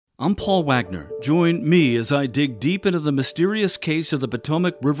I'm Paul Wagner. Join me as I dig deep into the mysterious case of the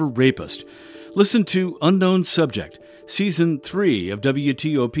Potomac River rapist. Listen to Unknown Subject, Season 3 of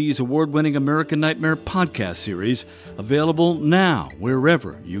WTOP's award-winning American Nightmare podcast series, available now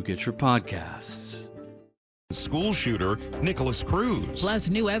wherever you get your podcasts. School shooter Nikolas Cruz. Plus,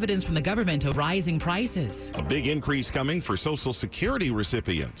 new evidence from the government of rising prices. A big increase coming for Social Security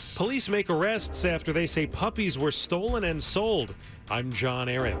recipients. Police make arrests after they say puppies were stolen and sold. I'm John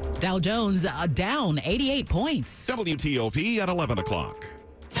Aaron. Dow Jones down 88 points. WTOP at 11 o'clock.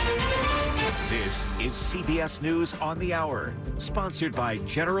 This is CBS News on the Hour, sponsored by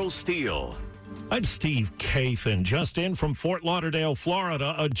General Steel. I'm Steve Kathan, just in from Fort Lauderdale,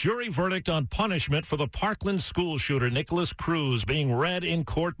 Florida. A jury verdict on punishment for the Parkland school shooter, Nikolas Cruz, being read in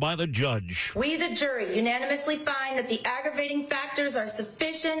court by the judge. We, the jury, unanimously find that the aggravating factors are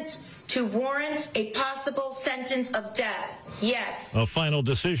sufficient to warrant a possible sentence of death. Yes. A final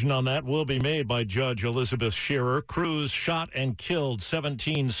decision on that will be made by Judge Elizabeth Shearer. Cruz shot and killed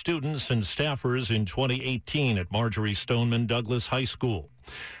 17 students and staffers in 2018 at Marjorie Stoneman Douglas High School.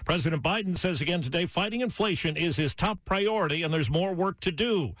 President Biden says again today, fighting inflation is his top priority and there's more work to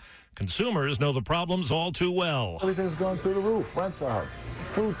do. Consumers know the problems all too well. Everything's going through the roof. Rents are up.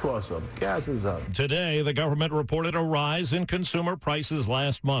 Food costs up. Gas is up. Today, the government reported a rise in consumer prices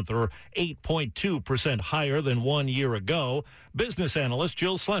last month, or 8.2% higher than 1 year ago. Business analyst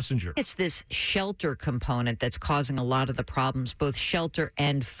Jill Schlesinger. It's this shelter component that's causing a lot of the problems, both shelter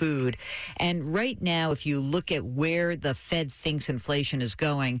and food. And right now, if you look at where the Fed thinks inflation is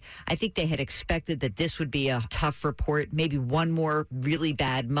going, I think they had expected that this would be a tough report, maybe one more really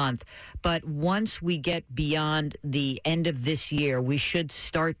bad month. But once we get beyond the end of this year, we should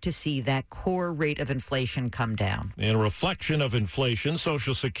start to see that core rate of inflation come down. In reflection of inflation,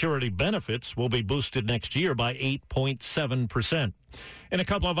 Social Security benefits will be boosted next year by 8.7%. In a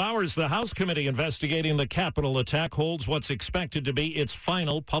couple of hours, the House committee investigating the Capitol attack holds what's expected to be its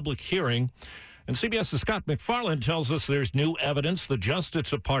final public hearing. And CBS's Scott McFarland tells us there's new evidence the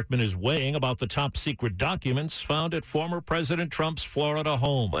Justice Department is weighing about the top-secret documents found at former President Trump's Florida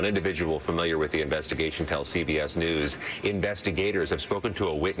home. An individual familiar with the investigation tells CBS News investigators have spoken to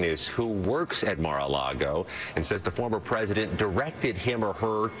a witness who works at Mar-a-Lago and says the former president directed him or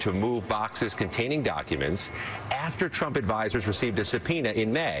her to move boxes containing documents after Trump advisors received a subpoena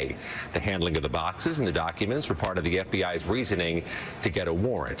in May. The handling of the boxes and the documents were part of the FBI's reasoning to get a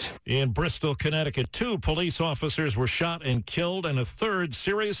warrant. In Bristol, Connecticut, 2 police officers were shot and killed and a third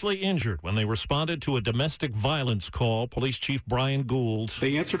seriously injured when they responded to a domestic violence call. Police Chief Brian Gould.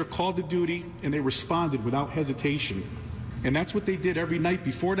 They answered a call to duty and they responded without hesitation. And that's what they did every night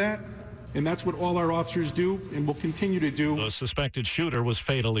before that. And that's what all our officers do and will continue to do. The suspected shooter was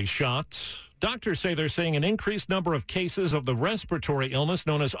fatally shot. Doctors say they're seeing an increased number of cases of the respiratory illness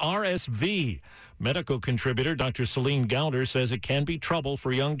known as RSV. Medical contributor Dr. Celine Gounder says it can be trouble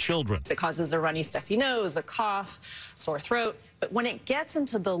for young children. It causes a runny, stuffy nose, a cough, sore throat. But when it gets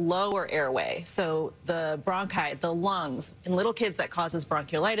into the lower airway, so the bronchi, the lungs, in little kids that causes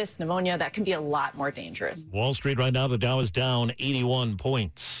bronchiolitis, pneumonia, that can be a lot more dangerous. Wall Street right now, the Dow is down 81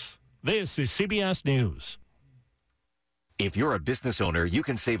 points. This is CBS News. If you're a business owner, you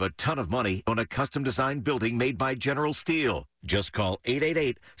can save a ton of money on a custom-designed building made by General Steel. Just call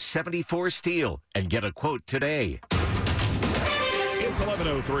 888-74-STEEL and get a quote today. It's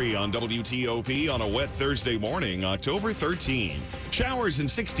 11:03 on WTOP on a wet Thursday morning, October 13. Showers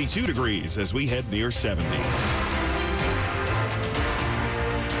and 62 degrees as we head near 70.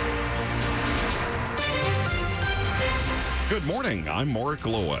 Good morning. I'm Mark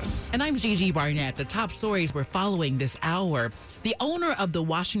Lewis. And I'm Gigi Barnett. The top stories we're following this hour. The owner of the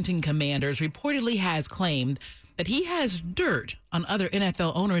Washington Commanders reportedly has claimed that he has dirt on other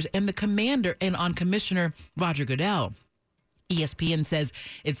NFL owners and the commander and on Commissioner Roger Goodell. ESPN says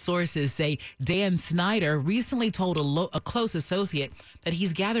its sources say Dan Snyder recently told a close associate that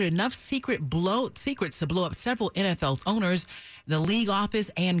he's gathered enough secrets to blow up several NFL owners, the league office,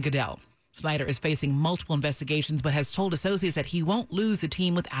 and Goodell. Snyder is facing multiple investigations but has told associates that he won't lose the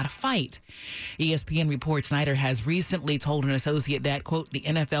team without a fight. ESPN reports Snyder has recently told an associate that, quote, the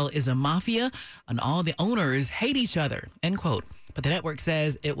NFL is a mafia and all the owners hate each other, end quote. But the network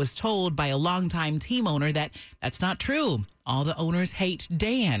says it was told by a longtime team owner that that's not true. All the owners hate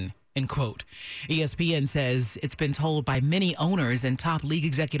Dan, end quote. ESPN says it's been told by many owners and top league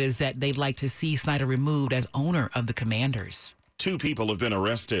executives that they'd like to see Snyder removed as owner of the Commanders. 2 people have been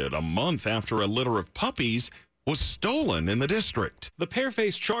arrested a month after a litter of puppies was stolen in the district. The pair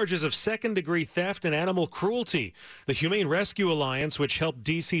face charges of second-degree theft and animal cruelty. The Humane Rescue Alliance, which helped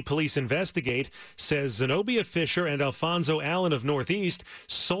D.C. police investigate, says Zenobia Fisher and Alfonso Allen of Northeast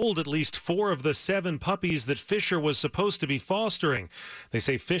sold at least 4 of the 7 puppies that Fisher was supposed to be fostering. They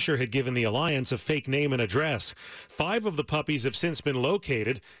say Fisher had given the Alliance a fake name and address. 5 of the puppies have since been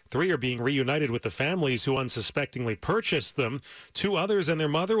located. 3 are being reunited with the families who unsuspectingly purchased them. 2 others and their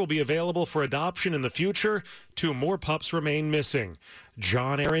mother will be available for adoption in the future. 2 more pups remain missing.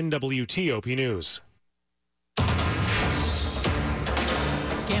 John Aaron, WTOP News.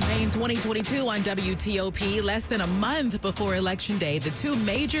 Campaign 2022 on WTOP. Less than a month before Election Day, the 2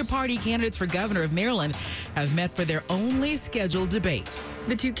 major party candidates for governor of Maryland have met for their only scheduled debate.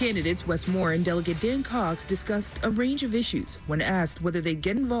 The 2 candidates, Wes Moore and Delegate Dan Cox, discussed a range of issues when asked whether they'd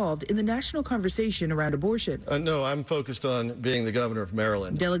get involved in the national conversation around abortion. No, I'm focused on being the governor of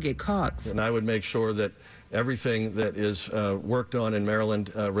Maryland. Delegate Cox. And I would make sure that everything that is worked on in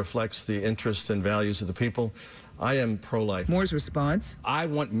Maryland reflects the interests and values of the people. I am pro-life. Moore's response: I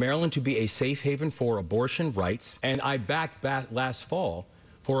want Maryland to be a safe haven for abortion rights, and I backed back last fall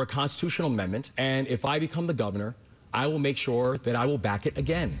for a constitutional amendment, and if I become the governor, I will make sure that I will back it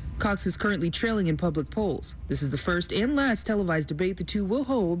again. Cox is currently trailing in public polls. This is the first and last televised debate the 2 will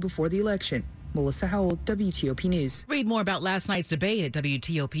hold before the election. Melissa Howell, WTOP News. Read more about last night's debate at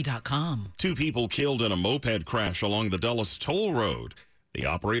WTOP.com. 2 people killed in a moped crash along the Dulles Toll Road. The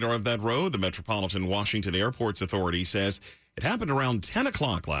operator of that road, the Metropolitan Washington Airports Authority, says it happened around 10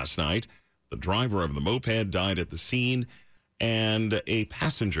 o'clock last night. The driver of the moped died at the scene, and a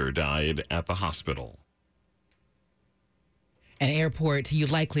passenger died at the hospital. An airport you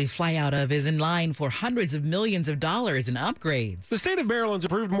likely fly out of is in line for hundreds of millions of dollars in upgrades. The state of Maryland's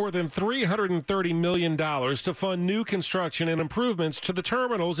approved more than $330 million to fund new construction and improvements to the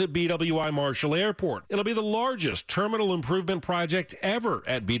terminals at BWI Marshall Airport. It'll be the largest terminal improvement project ever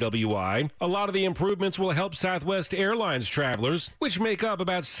at BWI. A lot of the improvements will help Southwest Airlines travelers, which make up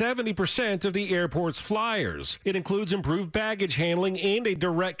about 70% of the airport's flyers. It includes improved baggage handling and a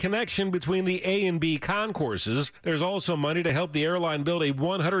direct connection between the A and B concourses. There's also money to help the airline build a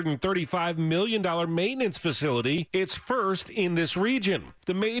 $135 million maintenance facility, its first in this region.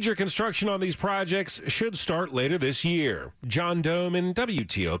 The major construction on these projects should start later this year. John Doman,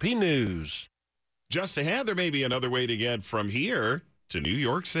 WTOP News. Just ahead, there may be another way to get from here to New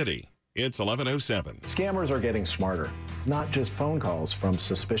York City. It's 11:07. Scammers are getting smarter. It's not just phone calls from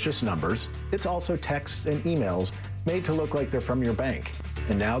suspicious numbers. It's also texts and emails made to look like they're from your bank.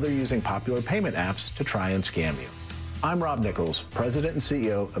 And now they're using popular payment apps to try and scam you. I'm Rob Nichols, President and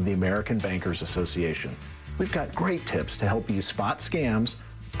CEO of the American Bankers Association. We've got great tips to help you spot scams,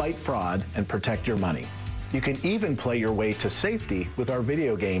 fight fraud, and protect your money. You can even play your way to safety with our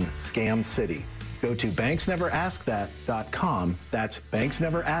video game, Scam City. Go to banksneveraskthat.com. That's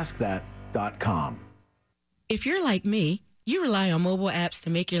banksneveraskthat.com. If you're like me, you rely on mobile apps to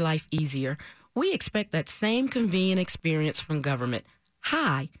make your life easier. We expect that same convenient experience from government.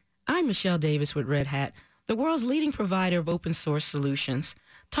 Hi, I'm Michelle Davis with Red Hat, the world's leading provider of open source solutions.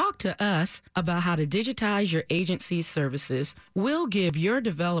 Talk to us about how to digitize your agency's services. We'll give your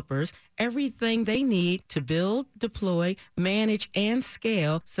developers everything they need to build, deploy, manage, and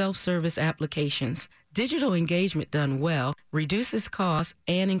scale self-service applications. Digital engagement done well reduces costs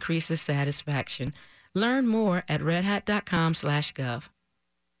and increases satisfaction. Learn more at redhat.com/gov.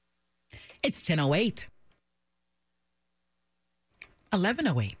 It's 10:08.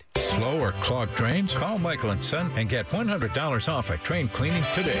 11:08. Slow or clogged drains? Call Michael & Son and get $100 off at drain cleaning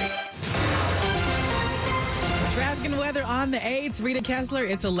today. Traffic and weather on the 8s. Rita Kessler,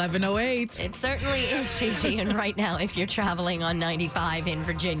 it's 11:08. It certainly is, Gigi. And right now, if you're traveling on 95 in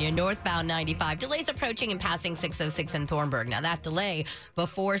Virginia, northbound 95, delays approaching and passing 606 in Thornburg. Now, that delay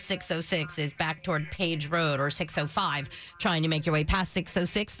before 606 is back toward Page Road, or 605, trying to make your way past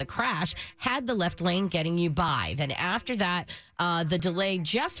 606. The crash had the left lane getting you by. Then after that, the delay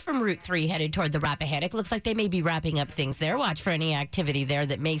just from Route 3 headed toward the Rappahannock. Looks like they may be wrapping up things there. Watch for any activity there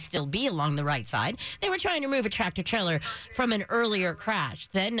that may still be along the right side. They were trying to move a tractor trailer from an earlier crash.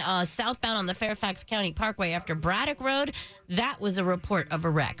 Then southbound on the Fairfax County Parkway after Braddock Road, that was a report of a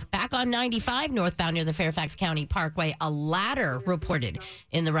wreck. Back on 95 northbound near the Fairfax County Parkway, a ladder reported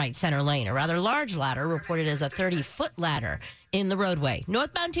in the right center lane. A rather large ladder reported as a 30-foot ladder in the roadway.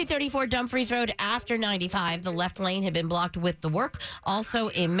 Northbound 234 Dumfries Road after 95, the left lane had been blocked with the work. Also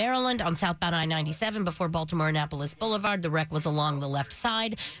in Maryland on southbound I-97 before Baltimore-Annapolis Boulevard, the wreck was along the left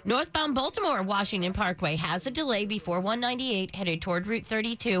side. Northbound Baltimore-Washington Parkway has a delay before 198 headed toward Route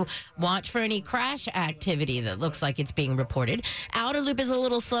 32. Watch for any crash activity that looks like it's being reported. Outer loop is a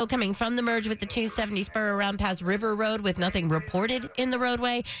little slow coming from the merge with the 270 spur around past River Road with nothing reported in the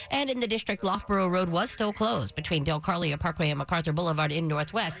roadway. And in the district, Loughborough Road was still closed between Del Carlia Parkway and MacArthur Boulevard in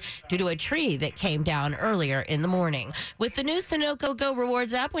Northwest due to a tree that came down earlier in the morning. With the new Sunoco Go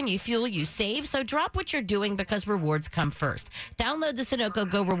Rewards app, when you fuel, you save. So drop what you're doing because rewards come first. Download the Sunoco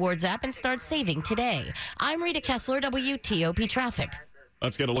Go Rewards app and start saving today. I'm Rita Kessler, WTOP Traffic.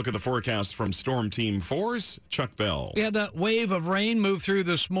 Let's get a look at the forecast from Storm Team 4's Chuck Bell. We had that wave of rain move through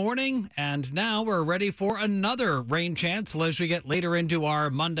this morning, and now we're ready for another rain chance as we get later into our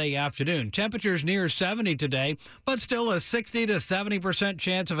Monday afternoon. Temperatures near 70 today, but still a 60 to 70%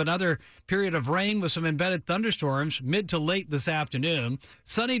 chance of another period of rain with some embedded thunderstorms mid to late this afternoon.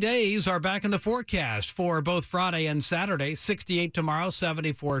 Sunny days are back in the forecast for both Friday and Saturday. 68 tomorrow,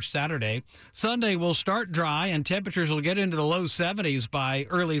 74 Saturday. Sunday will start dry, and temperatures will get into the low 70s by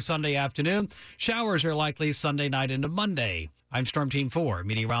early Sunday afternoon. Showers are likely Sunday night into Monday. I'm Storm Team 4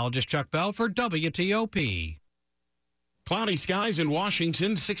 meteorologist Chuck Bell for WTOP. Cloudy skies in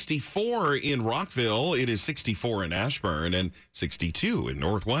Washington, 64 in Rockville. It is 64 in Ashburn and 62 in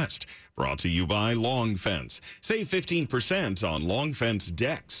Northwest. Brought to you by Long Fence. Save 15% on Long Fence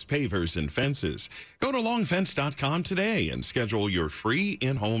decks, pavers, and fences. Go to longfence.com today and schedule your free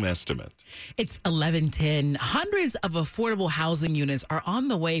in-home estimate. It's 11:10. Hundreds of affordable housing units are on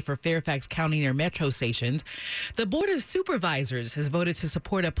the way for Fairfax County near metro stations. The Board of Supervisors has voted to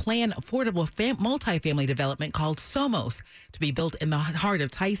support a planned affordable multifamily development called Somos to be built in the heart of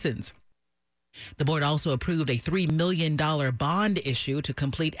Tysons. The board also approved a $3 million bond issue to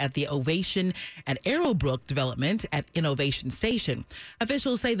complete at the Ovation at Arrowbrook development at Innovation Station.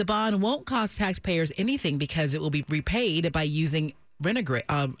 Officials say the bond won't cost taxpayers anything because it will be repaid by using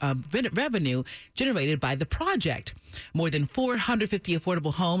revenue generated by the project. More than 450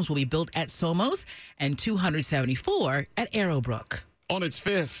 affordable homes will be built at Somos and 274 at Arrowbrook. On its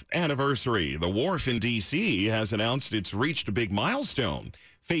 5th anniversary, the Wharf in D.C. has announced it's reached a big milestone.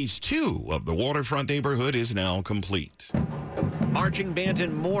 Phase 2 of the waterfront neighborhood is now complete. Marching band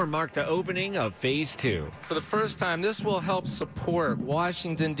and more mark the opening of Phase 2. For the first time, this will help support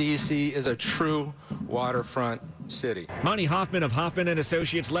Washington, D.C. as a true waterfront city. Monty Hoffman of Hoffman &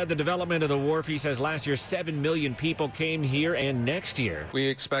 Associates led the development of the wharf. He says last year 7 million people came here, and next year we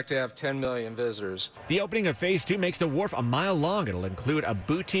expect to have 10 million visitors. The opening of Phase 2 makes the wharf a mile long. It'll include a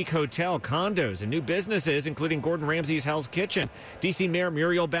boutique hotel, condos, and new businesses, including Gordon Ramsay's Hell's Kitchen. D.C. Mayor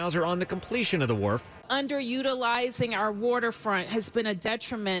Muriel Bowser on the completion of the wharf. Underutilizing our waterfront has been a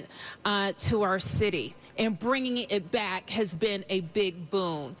detriment to our city, and bringing it back has been a big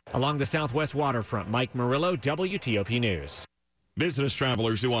boon. Along the Southwest waterfront, Mike Murillo, WTOP News. Business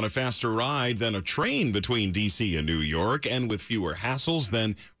travelers who want a faster ride than a train between D.C. and New York and with fewer hassles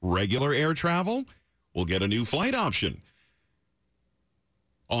than regular air travel will get a new flight option.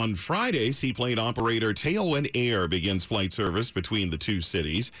 On Friday, seaplane operator Tailwind Air begins flight service between the two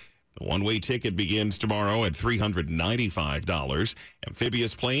cities. The one-way ticket begins tomorrow at $395.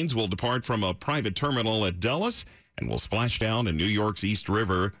 Amphibious planes will depart from a private terminal at Dulles and will splash down in New York's East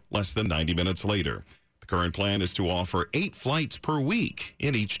River less than 90 minutes later. The current plan is to offer 8 flights per week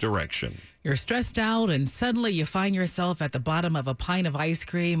in each direction. You're stressed out and suddenly you find yourself at the bottom of a pint of ice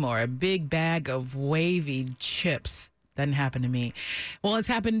cream or a big bag of wavy chips. Doesn't happen to me. Well, it's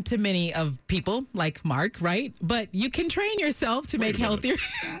happened to many of people like Mark, right? But you can train yourself to make healthier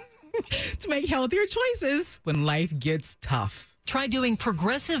choices when life gets tough. Try doing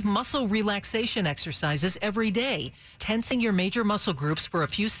progressive muscle relaxation exercises every day, tensing your major muscle groups for a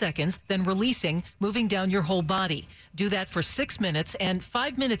few seconds, then releasing, moving down your whole body. Do that for 6 minutes, and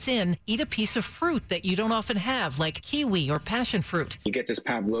 5 minutes in, eat a piece of fruit that you don't often have, like kiwi or passion fruit. You get this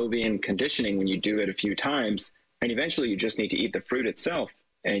Pavlovian conditioning when you do it a few times, and eventually you just need to eat the fruit itself,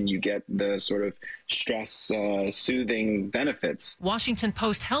 and you get the sort of stress-soothing benefits. Washington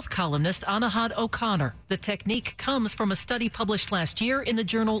Post health columnist Anahad O'Connor. The technique comes from a study published last year in the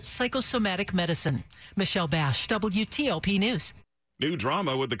journal Psychosomatic Medicine. Michelle Bash, WTOP News. New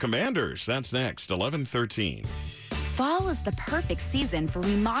drama with the Commanders. That's next, 11:13. Fall is the perfect season for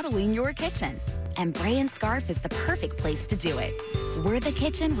remodeling your kitchen, and Bray & Scarf is the perfect place to do it. We're the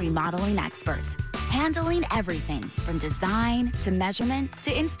kitchen remodeling experts, handling everything from design to measurement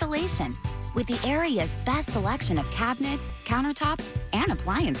to installation, with the area's best selection of cabinets, countertops, and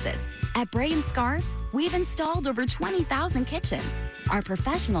appliances. At Bray & Scarf, We've installed over 20,000 kitchens. Our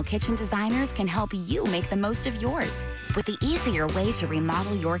professional kitchen designers can help you make the most of yours with the easier way to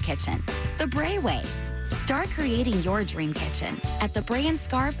remodel your kitchen, the Bray way. Start creating your dream kitchen at the Bray &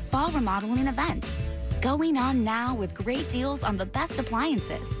 Scarf Fall Remodeling event. Going on now with great deals on the best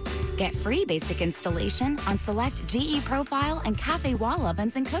appliances. Get free basic installation on select GE Profile and Cafe wall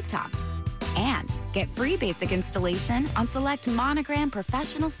ovens and cooktops. And get free basic installation on select Monogram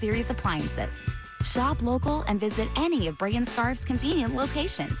Professional Series appliances. Shop local and visit any of Bray & Scarf's convenient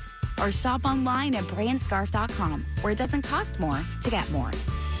locations. Or shop online at brayandscarf.com, where it doesn't cost more to get more.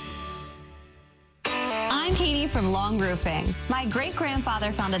 I'm Katie from Long Roofing. My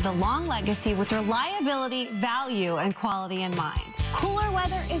great-grandfather founded the Long legacy with reliability, value, and quality in mind. Cooler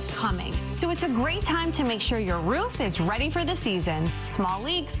weather is coming, so it's a great time to make sure your roof is ready for the season. Small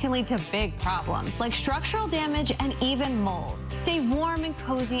leaks can lead to big problems like structural damage and even mold. Stay warm and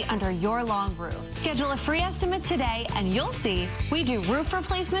cozy under your Long roof. Schedule a free estimate today and you'll see we do roof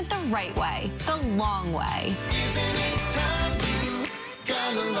replacement the right way, the long way.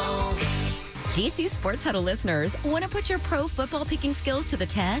 DC Sports Huddle listeners, want to put your pro football picking skills to the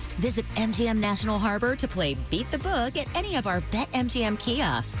test? Visit MGM National Harbor to play Beat the Book at any of our BetMGM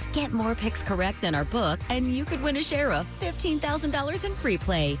kiosks. Get more picks correct than our book, and you could win a share of $15,000 in free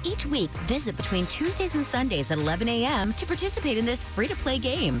play. Each week, visit between Tuesdays and Sundays at 11 a.m. to participate in this free-to-play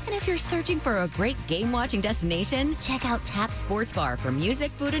game. And if you're searching for a great game-watching destination, check out Tap Sports Bar for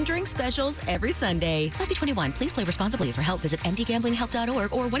music, food, and drink specials every Sunday. Must be 21. Please play responsibly. For help, visit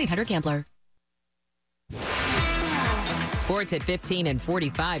mdgamblinghelp.org or 1-800-GAMBLER. Sports at 15 and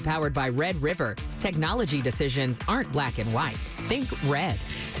 45, powered by Red River. Technology decisions aren't black and white. Think red.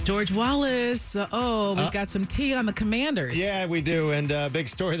 George Wallace, we've got some tea on the Commanders. Yeah, we do. And a big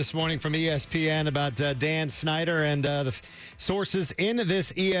story this morning from ESPN about Dan Snyder and the sources in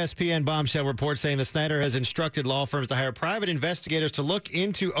this ESPN bombshell report saying that Snyder has instructed law firms to hire private investigators to look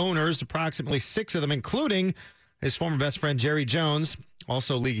into owners, approximately 6 of them, including his former best friend Jerry Jones,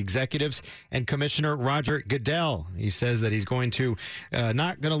 also league executives, and Commissioner Roger Goodell. He says that he's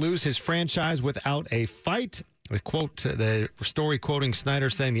not going to lose his franchise without a fight. The story quoting Snyder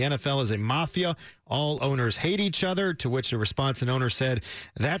saying the NFL is a mafia. All owners hate each other, to which a response an owner said,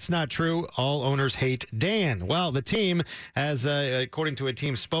 that's not true. All owners hate Dan. Well, the team has, according to a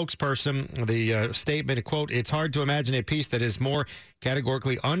team spokesperson, the statement, quote, it's hard to imagine a piece that is more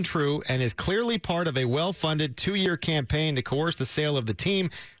categorically untrue and is clearly part of a well-funded 2-year campaign to coerce the sale of the team,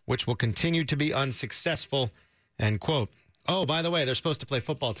 which will continue to be unsuccessful, end quote. Oh, by the way, they're supposed to play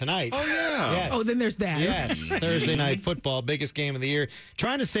football tonight. Oh, yeah. Yes. Oh, then there's that. Yes, Thursday night football, biggest game of the year.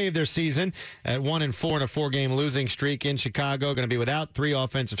 Trying to save their season at 1-4 in a 4-game losing streak in Chicago. Going to be without 3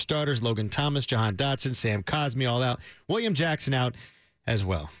 offensive starters. Logan Thomas, Jahan Dotson, Sam Cosmi all out. William Jackson out as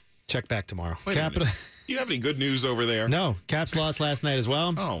well. Check back tomorrow. Wait a minute. You have any good news over there? No. Caps lost last night as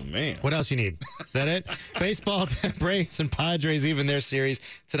well. Oh, man. What else you need? Is that it? Baseball, Braves and Padres even their series.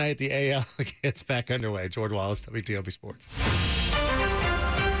 Tonight the AL gets back underway. George Wallace, WTOP Sports.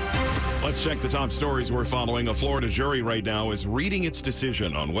 Let's check the top stories we're following. A Florida jury right now is reading its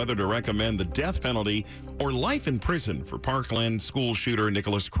decision on whether to recommend the death penalty or life in prison for Parkland school shooter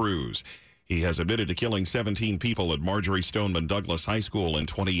Nicholas Cruz. He has admitted to killing 17 people at Marjorie Stoneman Douglas High School in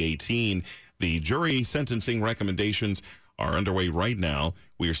 2018. The jury sentencing recommendations are underway right now.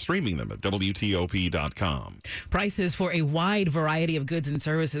 We are streaming them at WTOP.com. Prices for a wide variety of goods and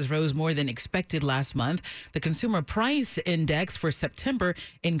services rose more than expected last month. The Consumer Price Index for September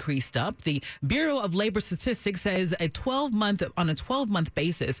increased up. The Bureau of Labor Statistics says on a 12-month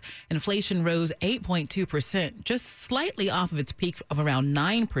basis, inflation rose 8.2%, just slightly off of its peak of around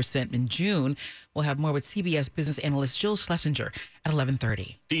 9% in June. We'll have more with CBS business analyst Jill Schlesinger at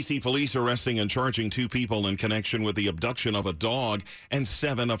 11:30. D.C. police arresting and charging 2 people in connection with the abduction of a dog and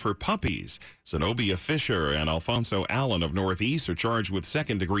 7 of her puppies. Zenobia Fisher and Alfonso Allen of Northeast are charged with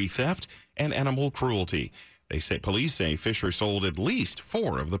second-degree theft and animal cruelty. Police say Fisher sold at least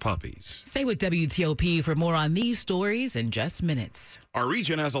 4 of the puppies. Stay with WTOP for more on these stories in just minutes. Our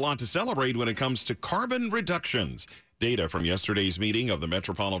region has a lot to celebrate when it comes to carbon reductions. Data from yesterday's meeting of the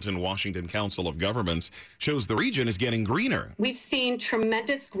Metropolitan Washington Council of Governments shows the region is getting greener. We've seen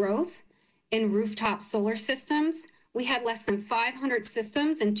tremendous growth in rooftop solar systems. We had less than 500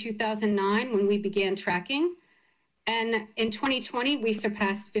 systems in 2009 when we began tracking. And in 2020, we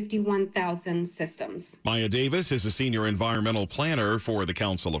surpassed 51,000 systems. Maya Davis is a senior environmental planner for the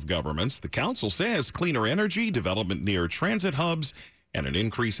Council of Governments. The council says cleaner energy, development near transit hubs, and an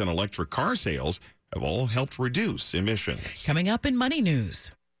increase in electric car sales have all helped reduce emissions. Coming up in Money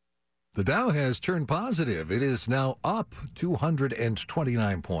News. The Dow has turned positive. It is now up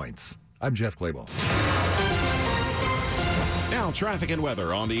 229 points. I'm Jeff Clabaugh. Now, traffic and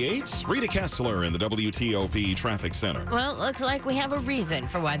weather on the 8s. Rita Kessler in the WTOP Traffic Center. Well, it looks like we have a reason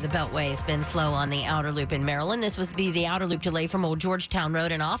for why the Beltway has been slow on the outer loop in Maryland. This was the outer loop delay from Old Georgetown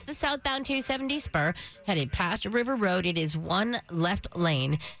Road and off the southbound 270 spur, headed past River Road. It is one left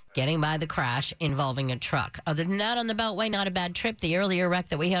lane getting by the crash involving a truck. Other than that, on the Beltway, not a bad trip. The earlier wreck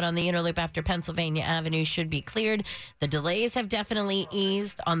that we had on the inner loop after Pennsylvania Avenue should be cleared. The delays have definitely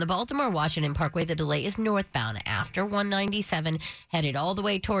eased. On the Baltimore-Washington Parkway, the delay is northbound after 197, headed all the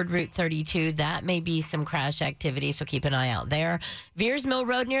way toward Route 32. That may be some crash activity, so keep an eye out there. Veers Mill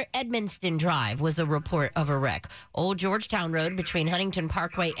Road near Edmonston Drive was a report of a wreck. Old Georgetown Road between Huntington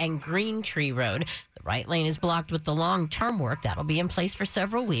Parkway and Green Tree Road. The right lane is blocked with the long-term work. That'll be in place for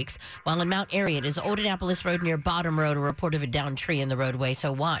several weeks. While in Mount Airy, it is Old Annapolis Road near Bottom Road, a report of a downed tree in the roadway,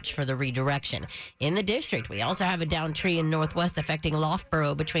 so watch for the redirection. In the district, we also have a downed tree in Northwest affecting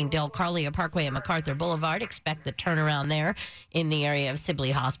Loughborough between Del Carlia Parkway and MacArthur Boulevard. Expect the turnaround there in the area of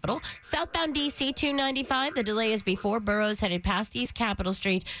Sibley Hospital. Southbound DC 295, the delay is before Burroughs, headed past East Capitol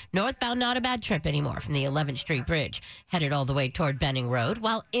Street. Northbound, not a bad trip anymore from the 11th Street Bridge, headed all the way toward Benning Road.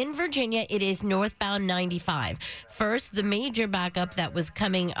 While in Virginia, it is northbound 95. First, the major backup that was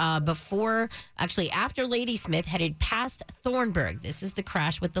coming after Ladysmith, headed past Thornburg. This is the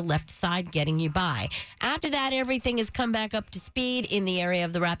crash with the left side getting you by. After that, everything has come back up to speed in the area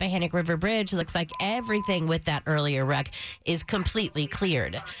of the Rappahannock River Bridge. Looks like everything with that earlier wreck is completely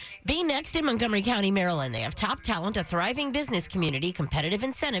cleared. Be next in Montgomery County, Maryland. They have top talent, a thriving business community, competitive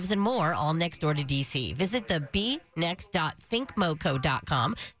incentives, and more, all next door to D.C. Visit the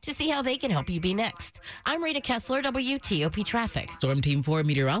benext.thinkmoco.com to see how they can help you be next. I'm Rita Kessler, WTOP Traffic. Storm Team 4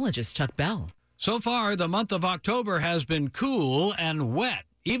 meteorologist Chuck Bell. So far, the month of October has been cool and wet.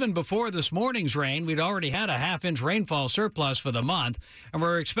 Even before this morning's rain, we'd already had a half-inch rainfall surplus for the month, and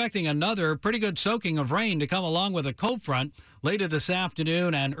we're expecting another pretty good soaking of rain to come along with a cold front later this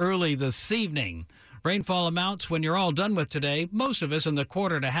afternoon and early this evening. Rainfall amounts, when you're all done with today, most of us in the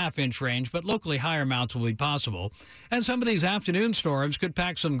quarter to half-inch range, but locally higher amounts will be possible. And some of these afternoon storms could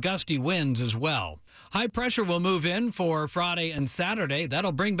pack some gusty winds as well. High pressure will move in for Friday and Saturday.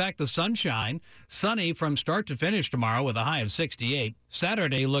 That'll bring back the sunshine. Sunny from start to finish tomorrow with a high of 68.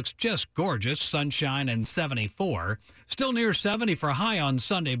 Saturday looks just gorgeous, sunshine and 74. Still near 70 for a high on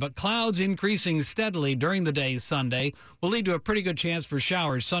Sunday, but clouds increasing steadily during the day Sunday will lead to a pretty good chance for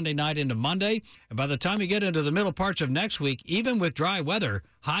showers Sunday night into Monday. And by the time you get into the middle parts of next week, even with dry weather,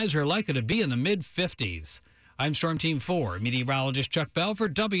 highs are likely to be in the mid-50s. I'm Storm Team 4 meteorologist Chuck Bell for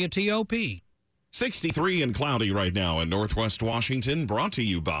WTOP. 63 and cloudy right now in Northwest Washington, brought to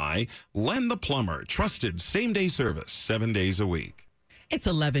you by Len the Plumber. Trusted same-day service, 7 days a week. It's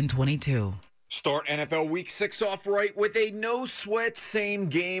 11:22. Start NFL Week 6 off right with a no-sweat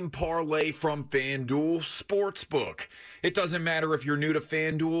same-game parlay from FanDuel Sportsbook. It doesn't matter if you're new to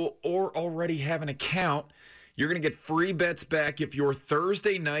FanDuel or already have an account. You're going to get free bets back if your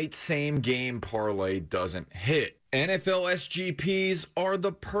Thursday night same-game parlay doesn't hit. NFL SGPs are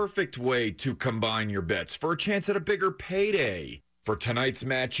the perfect way to combine your bets for a chance at a bigger payday. For tonight's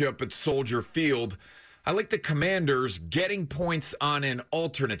matchup at Soldier Field, I like the Commanders getting points on an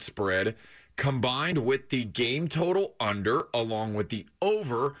alternate spread combined with the game total under along with the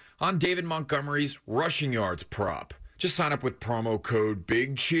over on David Montgomery's rushing yards prop. Just sign up with promo code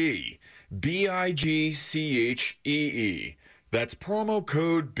BIGCHEE, BIGCHEE. That's promo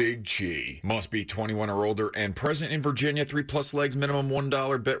code BIGCHEE. Must be 21 or older and present in Virginia. 3+ legs, minimum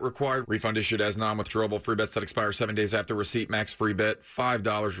 $1 bet required. Refund issued as non-withdrawable. Free bets that expire 7 days after receipt. Max free bet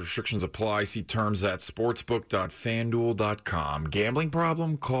 $5. Restrictions apply. See terms at sportsbook.fanduel.com. Gambling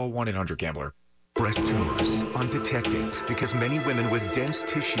problem? Call 1-800-GAMBLER. Breast tumors, undetected because many women with dense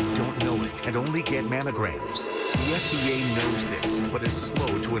tissue don't know it and only get mammograms. The FDA knows this, but is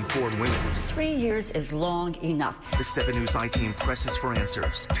slow to inform women. 3 years is long enough. The 7 News I-Team presses for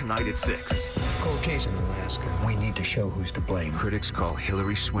answers tonight at 6. Cold case in Alaska. We need to show who's to blame. Critics call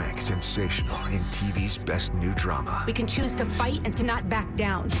Hillary Swank sensational in TV's best new drama. We can choose to fight and to not back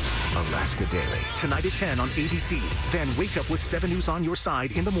down. Alaska Daily, tonight at 10 on ABC. Then wake up with 7 News on your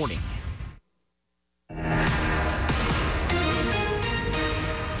side in the morning.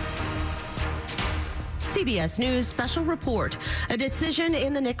 CBS News special report. A decision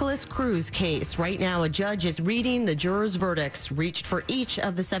in the Nicholas Cruz case. Right now, a judge is reading the jurors' verdicts reached for each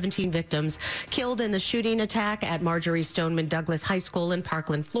of the 17 victims killed in the shooting attack at Marjory Stoneman Douglas High School in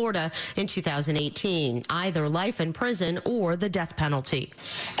Parkland, Florida in 2018. Either life in prison or the death penalty.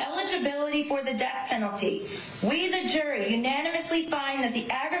 Eligibility for the death penalty. We, the jury, unanimously find that the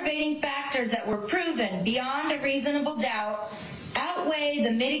aggravating factors that were proven beyond a reasonable doubt outweigh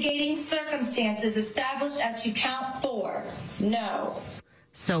violated the mitigating circumstances established as to count 4? No.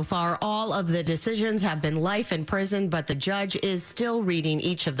 So far, all of the decisions have been life in prison, but the judge is still reading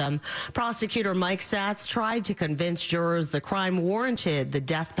each of them. Prosecutor Mike Satz tried to convince jurors the crime warranted the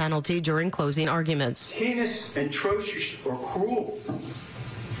death penalty during closing arguments. Heinous, atrocious, or cruel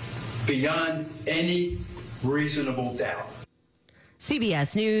beyond any reasonable doubt.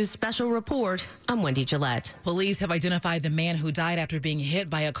 CBS News Special Report. I'm Wendy Gillette. Police have identified the man who died after being hit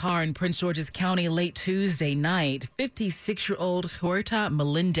by a car in Prince George's County late Tuesday night. 56-year-old Huerta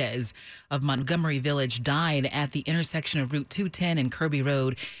Melendez of Montgomery Village died at the intersection of Route 210 and Kirby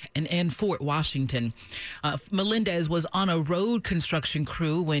Road in Fort Washington. Melendez was on a road construction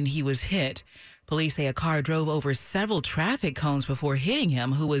crew when he was hit. Police say a car drove over several traffic cones before hitting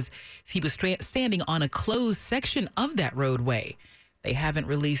him. He was standing on a closed section of that roadway. They haven't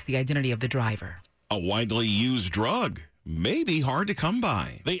released the identity of the driver. A widely used drug may be hard to come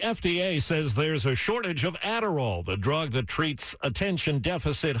by. The FDA says there's a shortage of Adderall, the drug that treats attention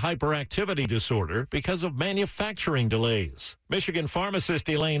deficit hyperactivity disorder, because of manufacturing delays. Michigan pharmacist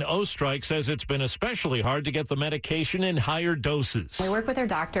Elaine Ostrike says it's been especially hard to get the medication in higher doses. They work with their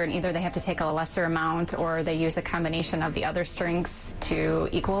doctor, and either they have to take a lesser amount or they use a combination of the other strengths to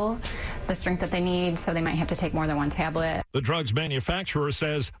equal the strength that they need, so they might have to take more than one tablet. The drug's manufacturer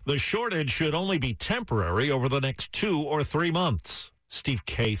says the shortage should only be temporary over the next 2 or 3 months. Steve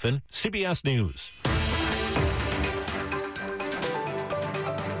Kathan, CBS News.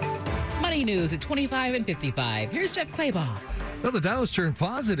 Money News at 25 and 55. Here's Jeff Claybaugh. Well, the Dow's turned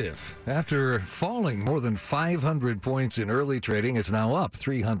positive. After falling more than 500 points in early trading, it's now up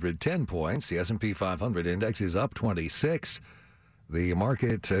 310 points. The S&P 500 index is up 26. The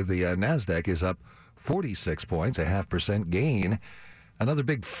market, the NASDAQ, is up 46 points, a 0.5% gain. Another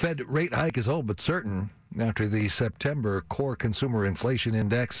big Fed rate hike is all but certain after the September core consumer inflation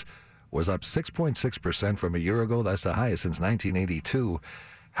index was up 6.6% from a year ago. That's the highest since 1982.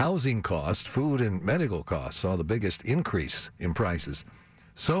 Housing costs, food and medical costs saw the biggest increase in prices.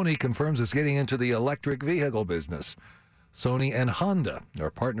 Sony confirms it's getting into the electric vehicle business. Sony and Honda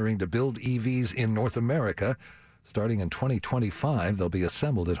are partnering to build EVs in North America. Starting in 2025, they'll be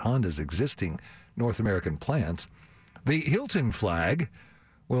assembled at Honda's existing North American plants. The Hilton flag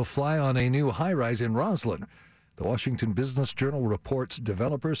will fly on a new high-rise in Roslyn. The Washington Business Journal reports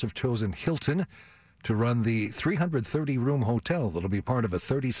developers have chosen Hilton to run the 330-room hotel that'll be part of a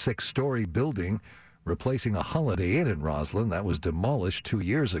 36-story building replacing a Holiday Inn in Roslyn that was demolished 2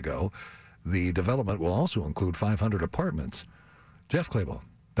 years ago. The development will also include 500 apartments. Jeff Claybaugh,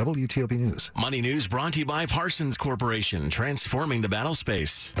 WTOP News. Money News brought to you by Parsons Corporation, transforming the battle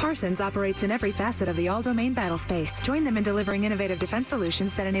space. Parsons operates in every facet of the all-domain battle space. Join them in delivering innovative defense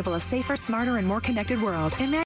solutions that enable a safer, smarter, and more connected world.